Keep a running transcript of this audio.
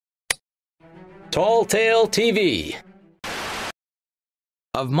Tall Tale TV.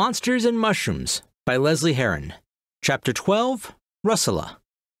 Of Monsters and Mushrooms by Lesley Herron. Chapter 12, Russella.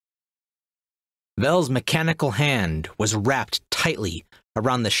 Vel's mechanical hand was wrapped tightly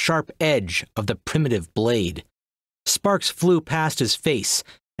around the sharp edge of the primitive blade. Sparks flew past his face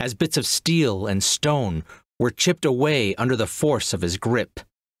as bits of steel and stone were chipped away under the force of his grip.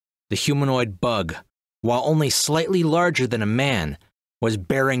 The humanoid bug, while only slightly larger than a man, was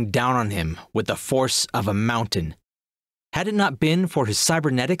bearing down on him with the force of a mountain. Had it not been for his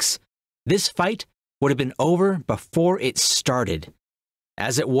cybernetics, this fight would have been over before it started.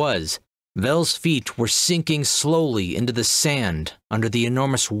 As it was, Vel's feet were sinking slowly into the sand under the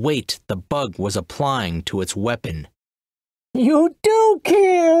enormous weight the bug was applying to its weapon. "You do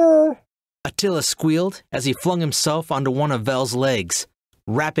care!" Attila squealed as he flung himself onto one of Vel's legs,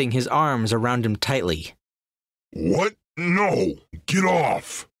 wrapping his arms around him tightly. "What? No! Get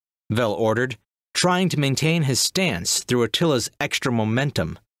off!" Vel ordered, trying to maintain his stance through Attila's extra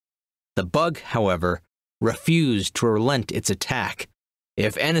momentum. The bug, however, refused to relent its attack.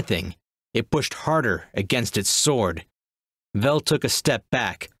 If anything, it pushed harder against its sword. Vel took a step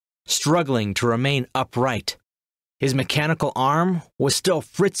back, struggling to remain upright. His mechanical arm was still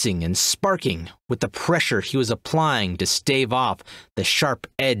fritzing and sparking with the pressure he was applying to stave off the sharp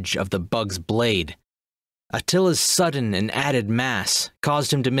edge of the bug's blade. Attila's sudden and added mass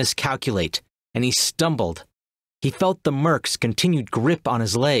caused him to miscalculate, and he stumbled. He felt the merc's continued grip on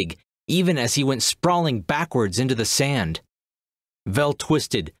his leg, even as he went sprawling backwards into the sand. Vel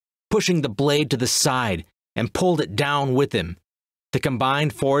twisted, pushing the blade to the side, and pulled it down with him. The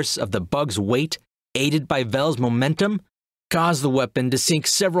combined force of the bug's weight, aided by Vel's momentum, caused the weapon to sink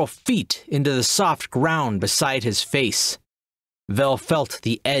several feet into the soft ground beside his face. Vel felt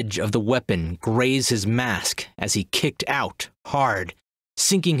the edge of the weapon graze his mask as he kicked out hard,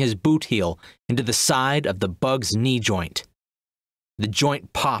 sinking his boot heel into the side of the bug's knee joint. The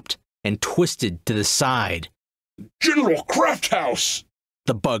joint popped and twisted to the side. "General Krafthaus!"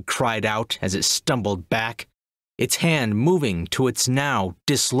 the bug cried out as it stumbled back, its hand moving to its now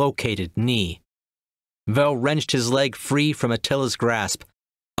dislocated knee. Vel wrenched his leg free from Attila's grasp,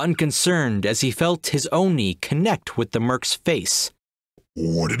 unconcerned as he felt his own knee connect with the merc's face.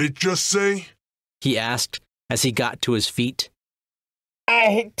 "What did it just say?" he asked as he got to his feet.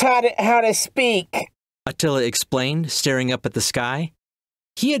 "I taught it how to speak," Attila explained, staring up at the sky.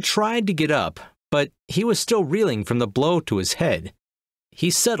 He had tried to get up, but he was still reeling from the blow to his head. He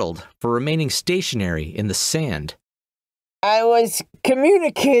settled for remaining stationary in the sand. "I was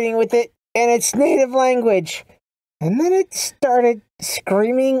communicating with it in its native language, and then it started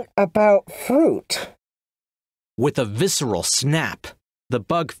screaming about fruit." With a visceral snap, the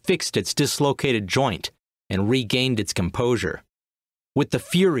bug fixed its dislocated joint and regained its composure. With the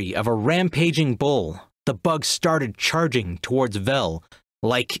fury of a rampaging bull, the bug started charging towards Vel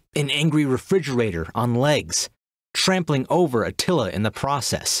like an angry refrigerator on legs, trampling over Attila in the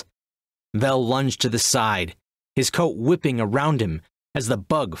process. Vel lunged to the side, his coat whipping around him as the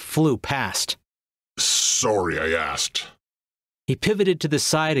bug flew past. "Sorry I asked." He pivoted to the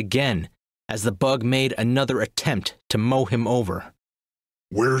side again as the bug made another attempt to mow him over.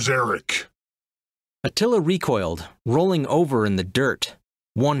 "Where's Eric?" Attila recoiled, rolling over in the dirt.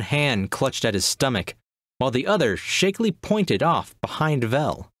 One hand clutched at his stomach, while the other shakily pointed off behind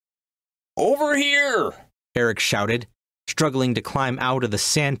Vel. Over here! Eric shouted, struggling to climb out of the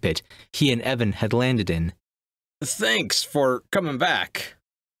sandpit he and Evan had landed in. Thanks for coming back.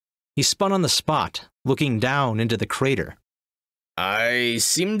 He spun on the spot, looking down into the crater. I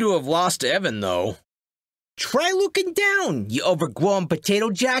seem to have lost Evan, though. Try looking down, you overgrown potato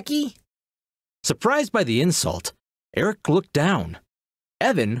jockey. Surprised by the insult, Eric looked down.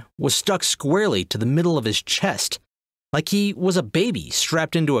 Evan was stuck squarely to the middle of his chest, like he was a baby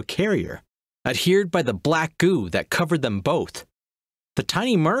strapped into a carrier, adhered by the black goo that covered them both. The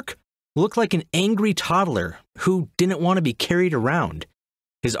tiny merc looked like an angry toddler who didn't want to be carried around.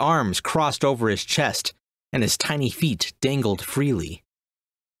 His arms crossed over his chest, and his tiny feet dangled freely.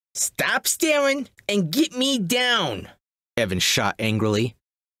 Stop staring and get me down, Evan shot angrily.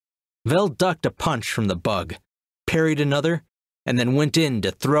 Vel ducked a punch from the bug, parried another, and then went in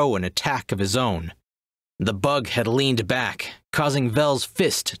to throw an attack of his own. The bug had leaned back, causing Vel's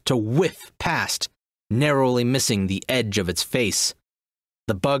fist to whiff past, narrowly missing the edge of its face.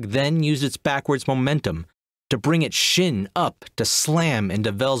 The bug then used its backwards momentum to bring its shin up to slam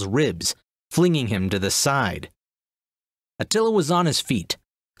into Vel's ribs, flinging him to the side. Attila was on his feet,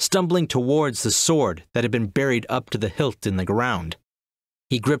 stumbling towards the sword that had been buried up to the hilt in the ground.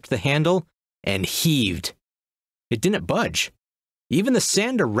 He gripped the handle and heaved. It didn't budge. Even the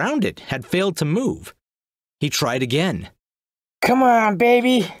sand around it had failed to move. He tried again. Come on,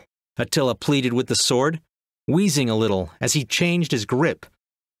 baby. Attila pleaded with the sword, wheezing a little as he changed his grip.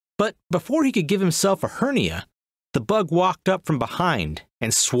 But before he could give himself a hernia, the bug walked up from behind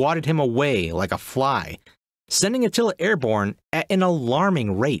and swatted him away like a fly, sending Attila airborne at an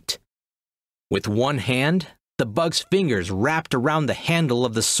alarming rate. With one hand, the bug's fingers wrapped around the handle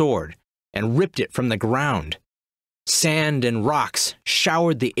of the sword and ripped it from the ground. Sand and rocks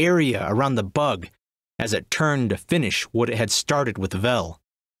showered the area around the bug as it turned to finish what it had started with Vel.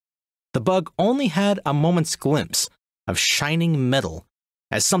 The bug only had a moment's glimpse of shining metal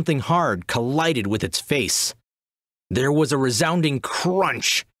as something hard collided with its face. There was a resounding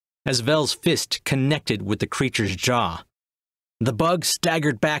crunch as Vel's fist connected with the creature's jaw. The bug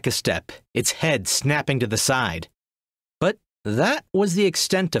staggered back a step, its head snapping to the side. But that was the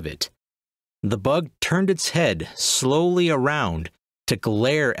extent of it. The bug turned its head slowly around to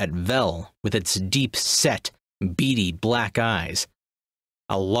glare at Vel with its deep-set, beady black eyes.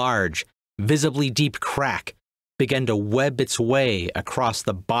 A large, visibly deep crack began to web its way across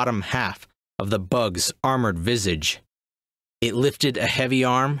the bottom half of the bug's armored visage. It lifted a heavy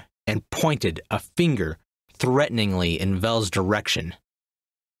arm and pointed a finger threateningly in Vel's direction.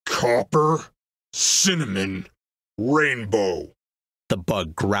 Copper, cinnamon, rainbow. The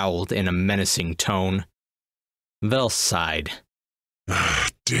bug growled in a menacing tone. Vel sighed.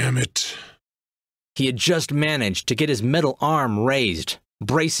 Damn it. He had just managed to get his metal arm raised,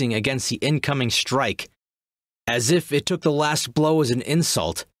 bracing against the incoming strike. As if it took the last blow as an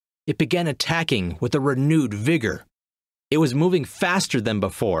insult, it began attacking with a renewed vigor. It was moving faster than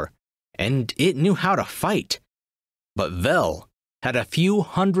before, and it knew how to fight. But Vel had a few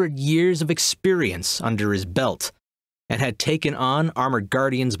hundred years of experience under his belt, and had taken on armored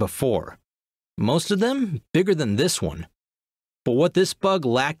guardians before, most of them bigger than this one. But what this bug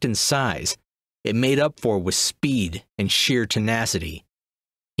lacked in size, it made up for with speed and sheer tenacity.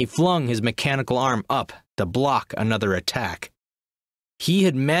 He flung his mechanical arm up to block another attack. He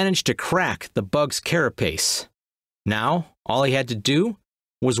had managed to crack the bug's carapace. Now, all he had to do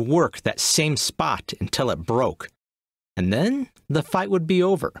was work that same spot until it broke, and then the fight would be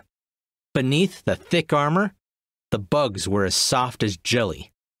over. Beneath the thick armor, the bugs were as soft as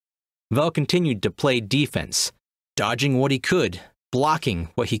jelly. Vel continued to play defense, dodging what he could, blocking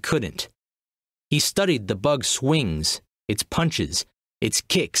what he couldn't. He studied the bug's swings, its punches, its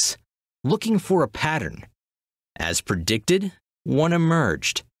kicks, looking for a pattern. As predicted, one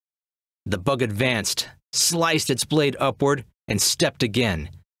emerged. The bug advanced, sliced its blade upward, and stepped again.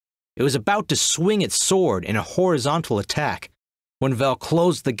 It was about to swing its sword in a horizontal attack when Vel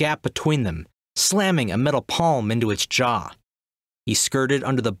closed the gap between them, slamming a metal palm into its jaw. He skirted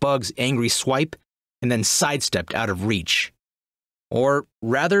under the bug's angry swipe and then sidestepped out of reach. Or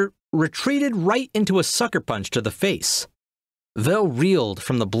rather, retreated right into a sucker punch to the face. Vel reeled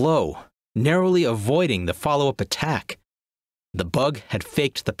from the blow, narrowly avoiding the follow-up attack. The bug had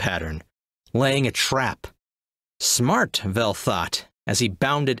faked the pattern, laying a trap. Smart, Vel thought, as he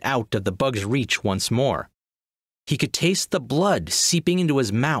bounded out of the bug's reach once more. He could taste the blood seeping into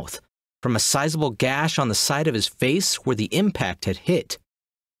his mouth from a sizable gash on the side of his face where the impact had hit.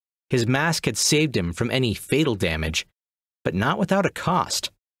 His mask had saved him from any fatal damage, but not without a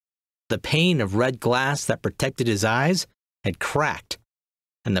cost. The pane of red glass that protected his eyes had cracked,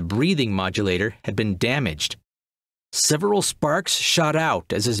 and the breathing modulator had been damaged. Several sparks shot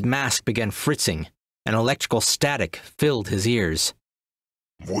out as his mask began fritzing, and electrical static filled his ears.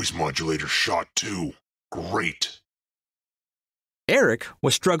 Voice modulator shot too. Great. Eric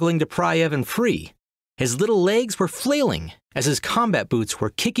was struggling to pry Evan free. His little legs were flailing as his combat boots were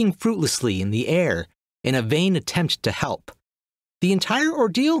kicking fruitlessly in the air in a vain attempt to help. The entire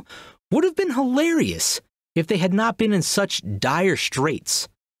ordeal would have been hilarious if they had not been in such dire straits.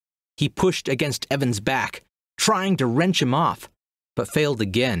 He pushed against Evan's back, trying to wrench him off, but failed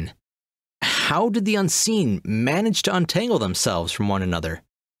again. How did the unseen manage to untangle themselves from one another?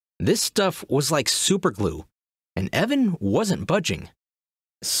 This stuff was like superglue, and Evan wasn't budging.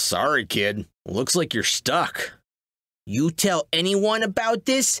 Sorry, kid. Looks like you're stuck. You tell anyone about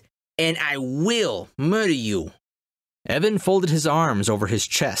this, and I will murder you. Evan folded his arms over his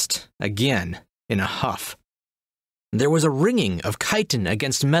chest, again, in a huff. There was a ringing of chitin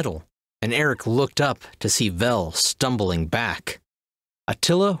against metal, and Eric looked up to see Vel stumbling back.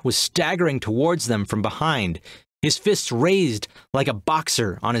 Attila was staggering towards them from behind, his fists raised like a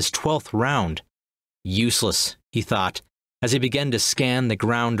boxer on his 12th round. Useless, he thought, as he began to scan the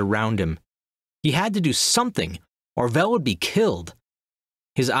ground around him. He had to do something, or Vel would be killed.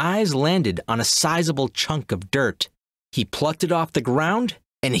 His eyes landed on a sizable chunk of dirt, He plucked it off the ground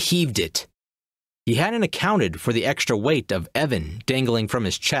and heaved it. He hadn't accounted for the extra weight of Evan dangling from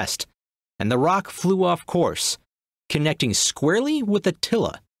his chest, and the rock flew off course, connecting squarely with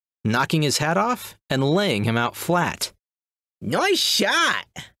Attila, knocking his hat off and laying him out flat. Nice shot.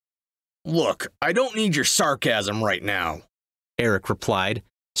 Look, I don't need your sarcasm right now, Eric replied,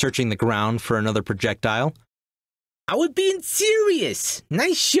 searching the ground for another projectile. I was being serious.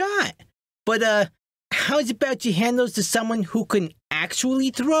 Nice shot. But, how's about you hand those to someone who can actually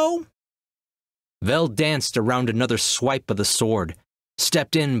throw? Vel danced around another swipe of the sword,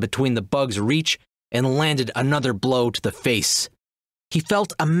 stepped in between the bug's reach, and landed another blow to the face. He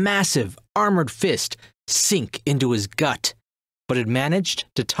felt a massive, armored fist sink into his gut, but had managed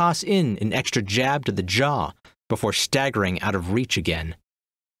to toss in an extra jab to the jaw before staggering out of reach again.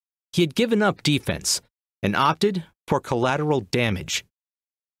 He had given up defense and opted for collateral damage.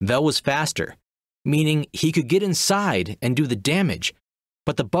 Vel was faster, meaning he could get inside and do the damage,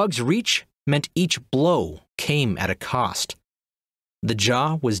 but the bug's reach meant each blow came at a cost. The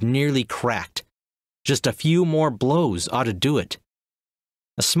jaw was nearly cracked. Just a few more blows ought to do it.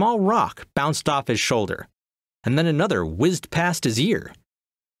 A small rock bounced off his shoulder, and then another whizzed past his ear.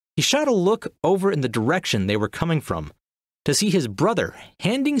 He shot a look over in the direction they were coming from to see his brother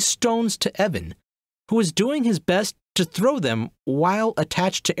handing stones to Evan, who was doing his best to throw them while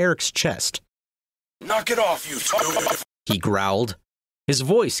attached to Eric's chest. Knock it off, you two! He growled. His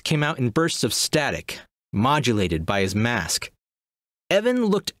voice came out in bursts of static, modulated by his mask. Evan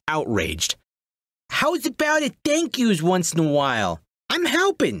looked outraged. How's about a thank yous once in a while? I'm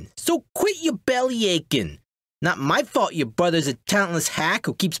helping, so quit your belly aching. Not my fault your brother's a talentless hack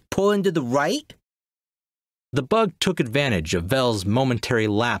who keeps pulling to the right. The bug took advantage of Vel's momentary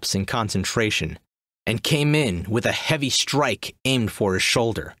lapse in concentration and came in with a heavy strike aimed for his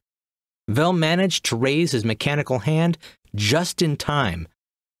shoulder. Vel managed to raise his mechanical hand just in time,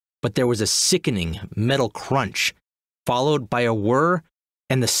 but there was a sickening metal crunch, followed by a whir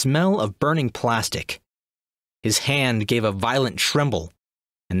and the smell of burning plastic. His hand gave a violent tremble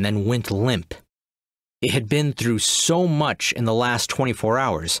and then went limp. It had been through so much in the last 24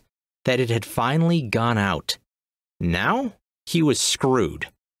 hours that it had finally gone out. Now he was screwed.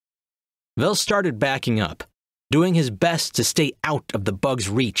 Vel started backing up, doing his best to stay out of the bug's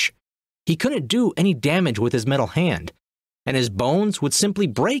reach. He couldn't do any damage with his metal hand, and his bones would simply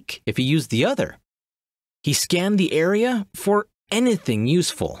break if he used the other. He scanned the area for anything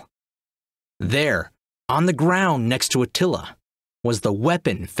useful. There, on the ground next to Attila, was the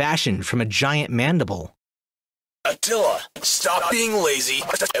weapon fashioned from a giant mandible. Attila, stop being lazy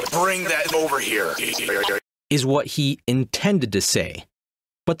and bring that over here. Is what he intended to say,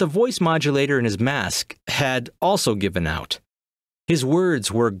 but the voice modulator in his mask had also given out. His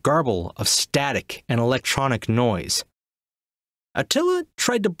words were a garble of static and electronic noise. Attila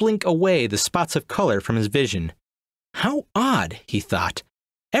tried to blink away the spots of color from his vision. How odd, he thought.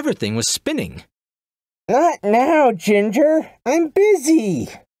 Everything was spinning. Not now, Ginger. I'm busy,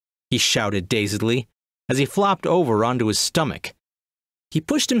 he shouted dazedly as he flopped over onto his stomach. He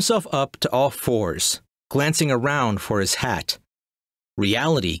pushed himself up to all fours, glancing around for his hat.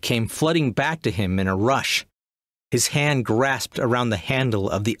 Reality came flooding back to him in a rush. His hand grasped around the handle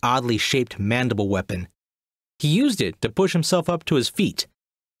of the oddly shaped mandible weapon. He used it to push himself up to his feet,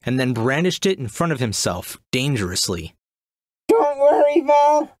 and then brandished it in front of himself dangerously. Don't worry,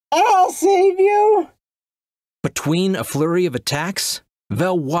 Val. I'll save you. Between a flurry of attacks,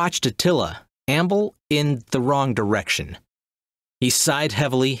 Vel watched Attila amble in the wrong direction. He sighed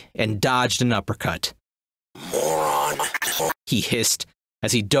heavily and dodged an uppercut. Moron! He hissed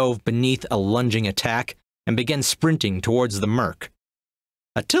as he dove beneath a lunging attack and began sprinting towards the merc.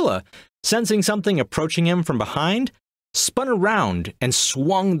 Attila, sensing something approaching him from behind, spun around and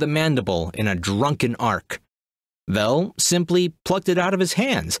swung the mandible in a drunken arc. Vel simply plucked it out of his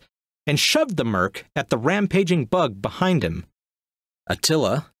hands and shoved the merc at the rampaging bug behind him.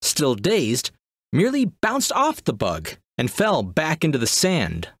 Attila, still dazed, merely bounced off the bug and fell back into the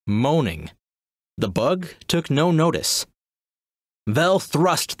sand, moaning. The bug took no notice. Vel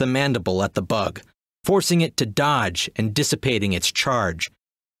thrust the mandible at the bug, forcing it to dodge and dissipating its charge.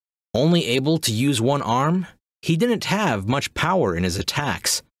 Only able to use one arm, he didn't have much power in his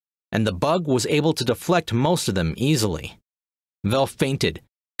attacks, and the bug was able to deflect most of them easily. Vel feinted,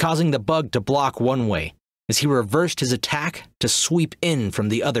 causing the bug to block one way, as he reversed his attack to sweep in from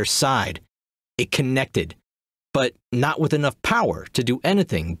the other side. It connected, but not with enough power to do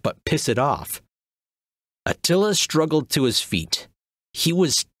anything but piss it off. Attila struggled to his feet. He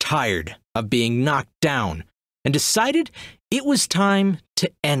was tired of being knocked down and decided it was time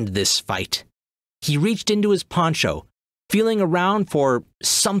to end this fight. He reached into his poncho feeling around for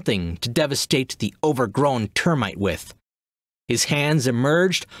something to devastate the overgrown termite with. His hands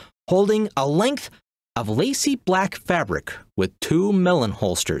emerged, holding a length of lacy black fabric with 2 melon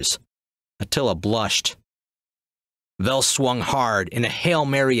holsters. Attila blushed. Vel swung hard in a Hail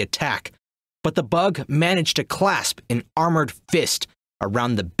Mary attack, but the bug managed to clasp an armored fist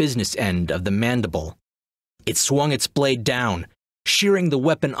around the business end of the mandible. It swung its blade down, shearing the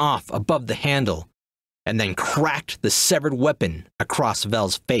weapon off above the handle, and then cracked the severed weapon across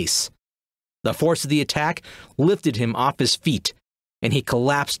Vel's face. The force of the attack lifted him off his feet, and he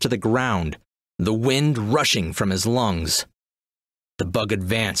collapsed to the ground, the wind rushing from his lungs. The bug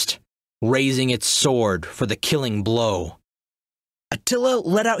advanced, raising its sword for the killing blow. Attila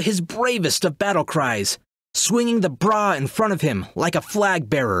let out his bravest of battle cries, swinging the bra in front of him like a flag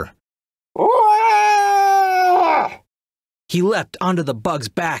bearer. He leapt onto the bug's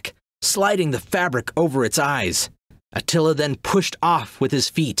back, sliding the fabric over its eyes. Attila then pushed off with his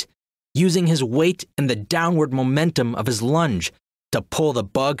feet, using his weight and the downward momentum of his lunge to pull the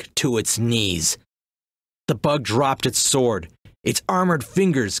bug to its knees. The bug dropped its sword, its armored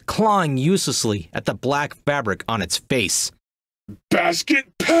fingers clawing uselessly at the black fabric on its face. Basket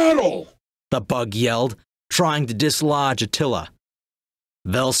paddle! The bug yelled, trying to dislodge Attila.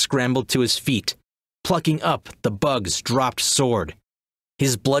 Vel scrambled to his feet, plucking up the bug's dropped sword.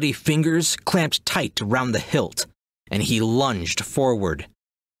 His bloody fingers clamped tight around the hilt, and he lunged forward.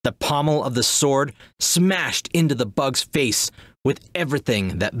 The pommel of the sword smashed into the bug's face with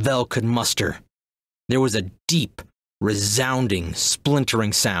everything that Vel could muster. There was a deep, resounding,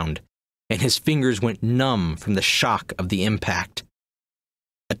 splintering sound, and his fingers went numb from the shock of the impact.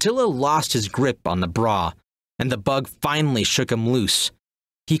 Attila lost his grip on the bra, and the bug finally shook him loose.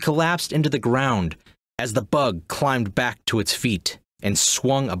 He collapsed into the ground as the bug climbed back to its feet and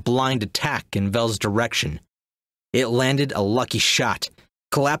swung a blind attack in Vel's direction. It landed a lucky shot,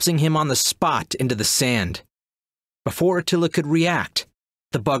 collapsing him on the spot into the sand. Before Attila could react,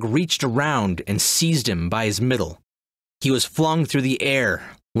 the bug reached around and seized him by his middle. He was flung through the air,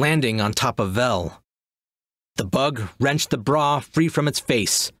 landing on top of Vel. The bug wrenched the bra free from its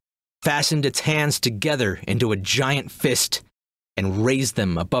face, fastened its hands together into a giant fist, and raised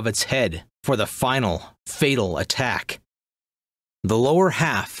them above its head for the final, fatal attack. The lower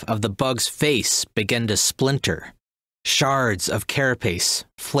half of the bug's face began to splinter, shards of carapace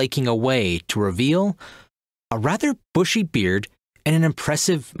flaking away to reveal a rather bushy beard and an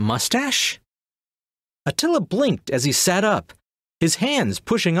impressive mustache. Attila blinked as he sat up, his hands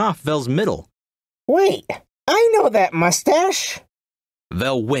pushing off Vel's middle. Wait, I know that mustache!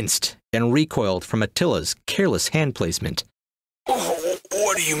 Vel winced and recoiled from Attila's careless hand placement.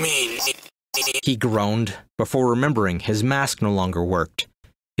 What do you mean? He groaned before remembering his mask no longer worked,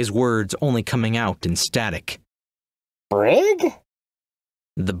 his words only coming out in static. Brig?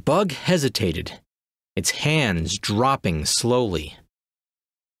 The bug hesitated, its hands dropping slowly.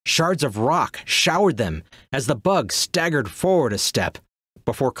 Shards of rock showered them as the bug staggered forward a step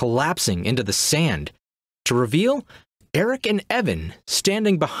before collapsing into the sand to reveal Eric and Evan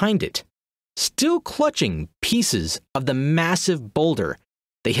standing behind it, still clutching pieces of the massive boulder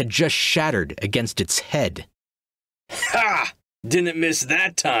they had just shattered against its head. Ha! Didn't miss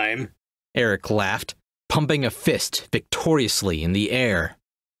that time. Eric laughed, pumping a fist victoriously in the air.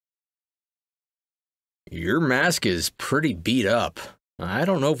 Your mask is pretty beat up. I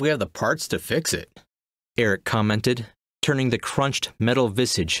don't know if we have the parts to fix it. Eric commented, turning the crunched metal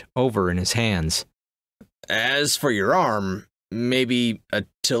visage over in his hands. As for your arm, maybe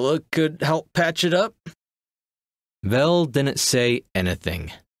Attila could help patch it up? Vel didn't say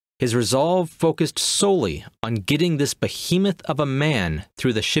anything. His resolve focused solely on getting this behemoth of a man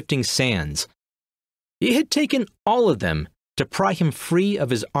through the shifting sands. It had taken all of them to pry him free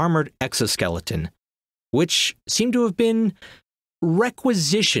of his armored exoskeleton, which seemed to have been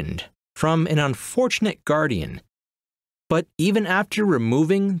requisitioned from an unfortunate guardian. But even after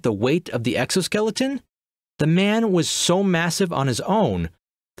removing the weight of the exoskeleton, the man was so massive on his own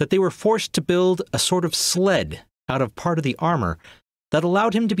that they were forced to build a sort of sled out of part of the armor that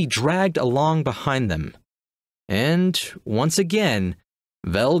allowed him to be dragged along behind them. And once again,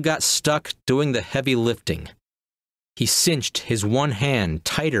 Vel got stuck doing the heavy lifting. He cinched his one hand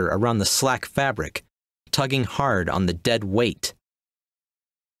tighter around the slack fabric, tugging hard on the dead weight.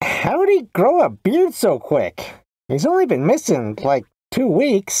 How'd he grow a beard so quick? He's only been missing, 2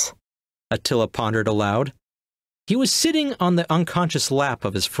 weeks. Attila pondered aloud. He was sitting on the unconscious lap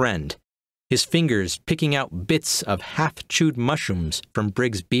of his friend, his fingers picking out bits of half-chewed mushrooms from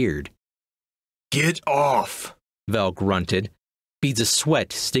Brig's beard. Get off! Vel grunted, beads of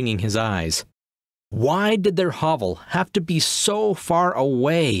sweat stinging his eyes. Why did their hovel have to be so far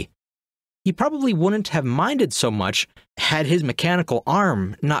away? He probably wouldn't have minded so much had his mechanical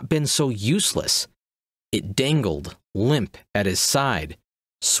arm not been so useless. It dangled, limp at his side,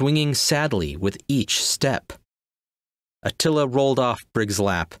 swinging sadly with each step. Attila rolled off Briggs'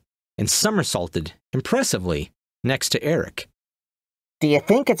 lap and somersaulted, impressively, next to Eric. Do you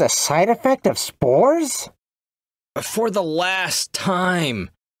think it's a side effect of spores? For the last time,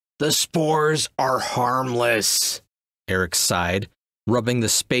 the spores are harmless, Eric sighed, rubbing the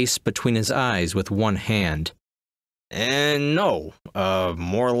space between his eyes with one hand. And no,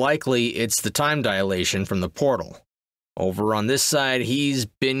 more likely it's the time dilation from the portal. Over on this side, he's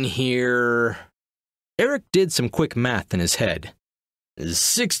been here... Eric did some quick math in his head.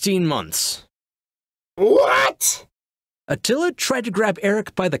 16 months. What? Attila tried to grab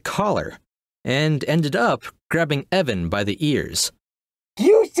Eric by the collar, and ended up grabbing Evan by the ears.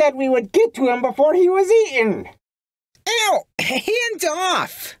 You said we would get to him before he was eaten! Ow! Hands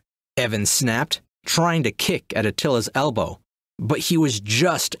off! Evan snapped, trying to kick at Attila's elbow, but he was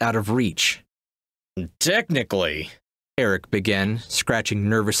just out of reach. Technically, Eric began, scratching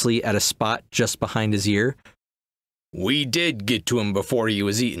nervously at a spot just behind his ear. We did get to him before he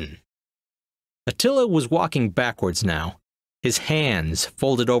was eaten. Attila was walking backwards now, his hands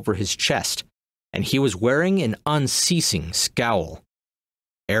folded over his chest, and he was wearing an unceasing scowl.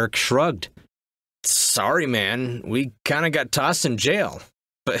 Eric shrugged. Sorry, man. We kinda got tossed in jail.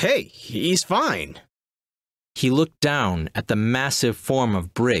 But hey, he's fine. He looked down at the massive form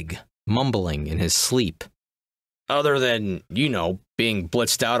of Brig, mumbling in his sleep. Other than, being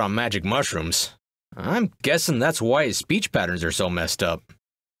blitzed out on magic mushrooms. I'm guessing that's why his speech patterns are so messed up.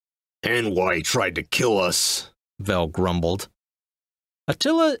 And why he tried to kill us, Vel grumbled.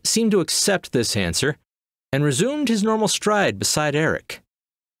 Attila seemed to accept this answer and resumed his normal stride beside Eric.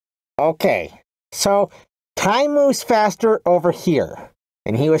 Okay, so time moves faster over here,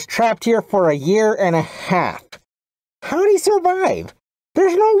 and he was trapped here for 1.5 years. How'd he survive?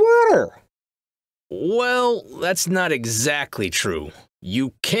 There's no water. Well, that's not exactly true.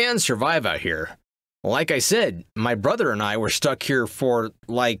 You can survive out here. Like I said, my brother and I were stuck here for,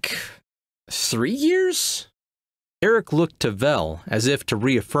 3 years? Eric looked to Vel as if to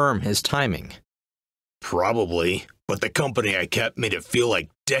reaffirm his timing. Probably, but the company I kept made it feel like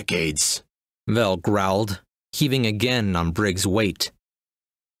decades. Vel growled, heaving again on Briggs' weight.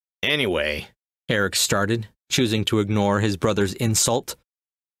 Anyway, Eric started, choosing to ignore his brother's insult.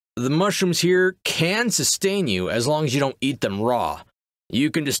 The mushrooms here can sustain you as long as you don't eat them raw. You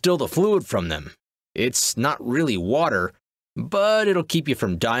can distill the fluid from them. It's not really water, but it'll keep you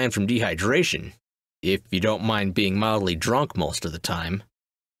from dying from dehydration, if you don't mind being mildly drunk most of the time.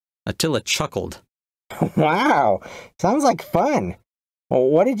 Attila chuckled. Wow, sounds like fun.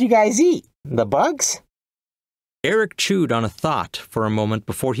 What did you guys eat? The bugs? Eric chewed on a thought for a moment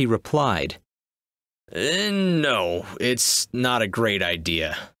before he replied. No, it's not a great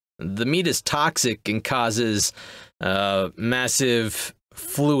idea. The meat is toxic and causes, massive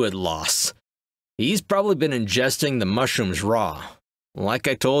fluid loss. He's probably been ingesting the mushrooms raw. Like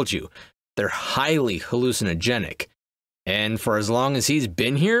I told you, they're highly hallucinogenic. And for as long as he's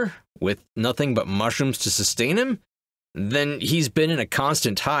been here, with nothing but mushrooms to sustain him, then he's been in a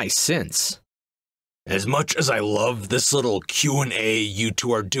constant high since. As much as I love this little Q&A you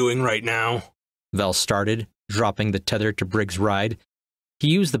two are doing right now, Vel started, dropping the tether to Briggs' ride. He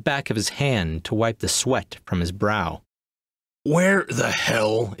used the back of his hand to wipe the sweat from his brow. Where the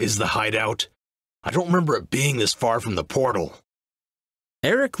hell is the hideout? I don't remember it being this far from the portal.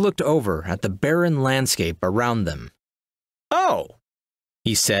 Eric looked over at the barren landscape around them. Oh,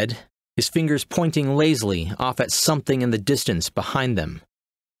 he said, his fingers pointing lazily off at something in the distance behind them.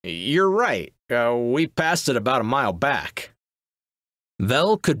 You're right. We passed it about a mile back.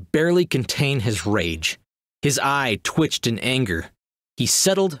 Vel could barely contain his rage. His eye twitched in anger. He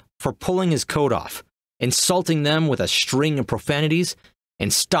settled for pulling his coat off, insulting them with a string of profanities,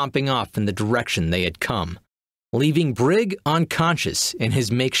 and stomping off in the direction they had come, leaving Brig unconscious in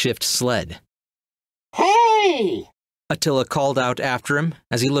his makeshift sled. Hey! Attila called out after him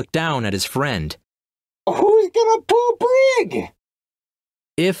as he looked down at his friend. Who's gonna pull Brig?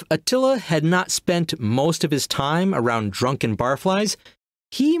 If Attila had not spent most of his time around drunken barflies,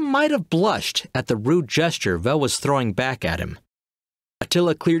 he might have blushed at the rude gesture Vel was throwing back at him.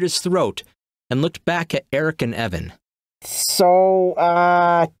 Attila cleared his throat and looked back at Eric and Evan. So,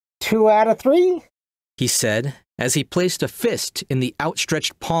 2 out of 3? He said, as he placed a fist in the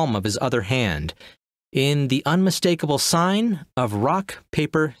outstretched palm of his other hand, in the unmistakable sign of rock,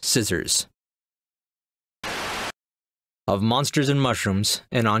 paper, scissors. Of Monsters and Mushrooms,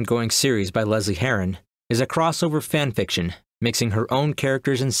 an ongoing series by Lesley Herron, is a crossover fanfiction mixing her own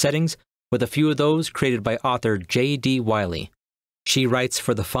characters and settings with a few of those created by author J.D. Wiley. She writes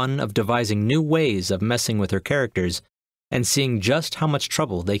for the fun of devising new ways of messing with her characters and seeing just how much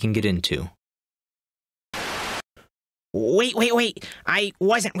trouble they can get into. Wait. I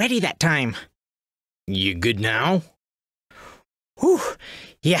wasn't ready that time. You good now? Whew.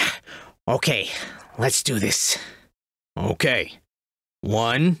 Yeah. Okay, let's do this. Okay.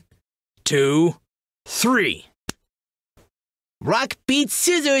 1, 2, 3. Rock beats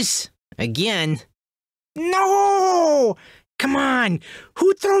scissors. Again. No! Come on!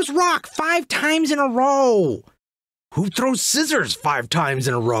 Who throws rock 5 times in a row? Who throws scissors 5 times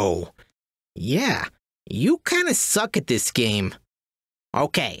in a row? Yeah, you kind of suck at this game.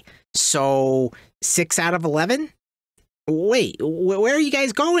 Okay, so 6 out of 11? Wait, where are you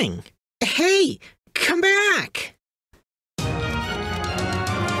guys going? Hey, come back!